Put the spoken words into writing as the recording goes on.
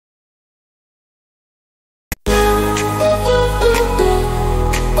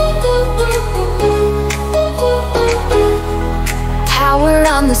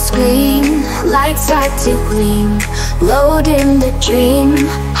the screen, lights start to gleam. Load in the dream,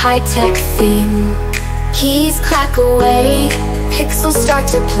 high-tech theme. Keys clack away, pixels start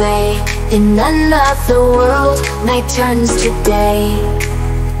to play. In another world, night turns to day.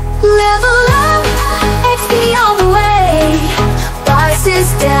 Level up, XP all the way. Bosses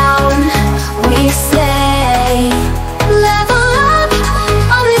down, we slay. Level up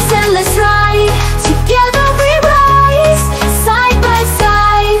on this endless ride. Together we rise, side by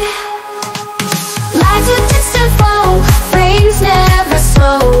side. Lights a distant foe, frames never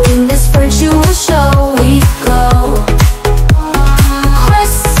slow. In this virtual show we go.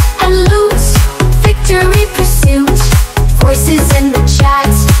 Quests and loot, victory pursuit. Voices in the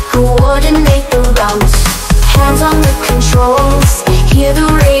chat, coordinate the route. Hands on the controls, hear the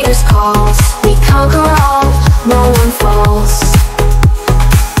raiders' calls. We conquer all, no one falls.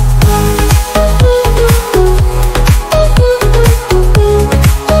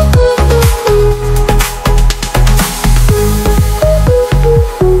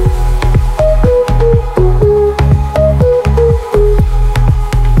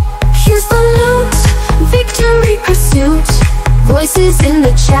 Here's the loot, victory pursuit. Voices in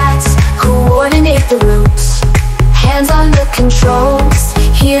the chat, coordinate the route. Hands on the controls,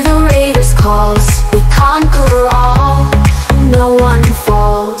 hear the raiders' calls. We conquer all, no one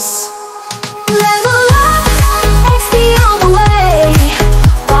falls. Level up, XP all the way.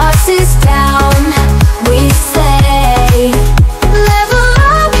 Bosses down, we slay. Level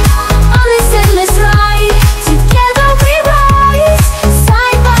up on this endless ride. Together we rise,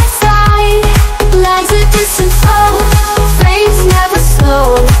 side by side. Lights a distant foe, frames never slow.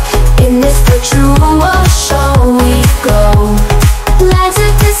 In this virtual show we go. Lights a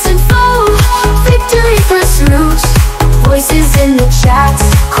distant foe, victory pursuit. Voices in the chat,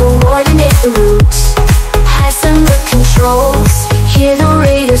 coordinate the route. Hands on the controls, hear the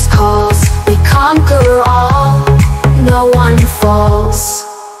raiders' calls. We conquer all, no one falls.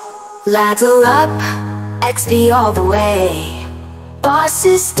 Ladder up, XP all the way.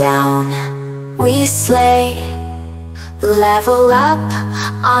 Bosses down, we slay. Level up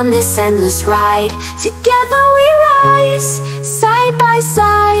on this endless ride. Together we rise, side by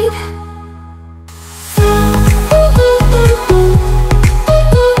side.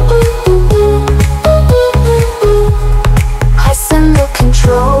 Press and the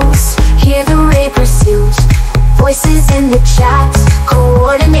controls, hear the raid pursuit. Voices in the chat,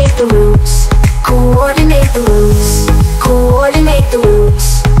 coordinate the routes. Coordinate the routes. Coordinate the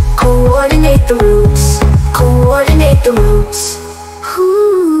routes. Coordinate the routes. Coordinate the routes.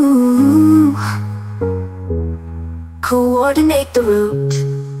 Ooh. Coordinate the route.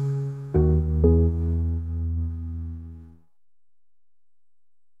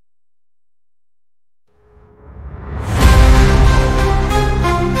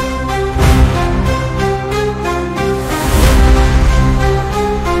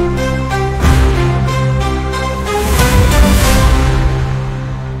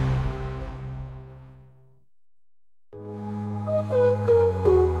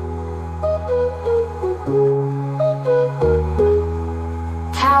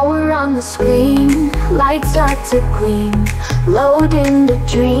 Tower on the screen, lights start to gleam. Load in the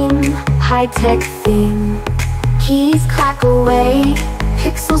dream, high-tech theme. Keys clack away,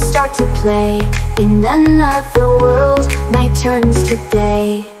 pixels start to play. In another world, night turns to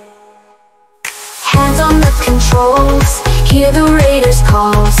day. Hands on the controls, hear the raiders'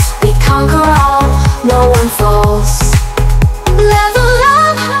 calls. We conquer all, no one falls. Level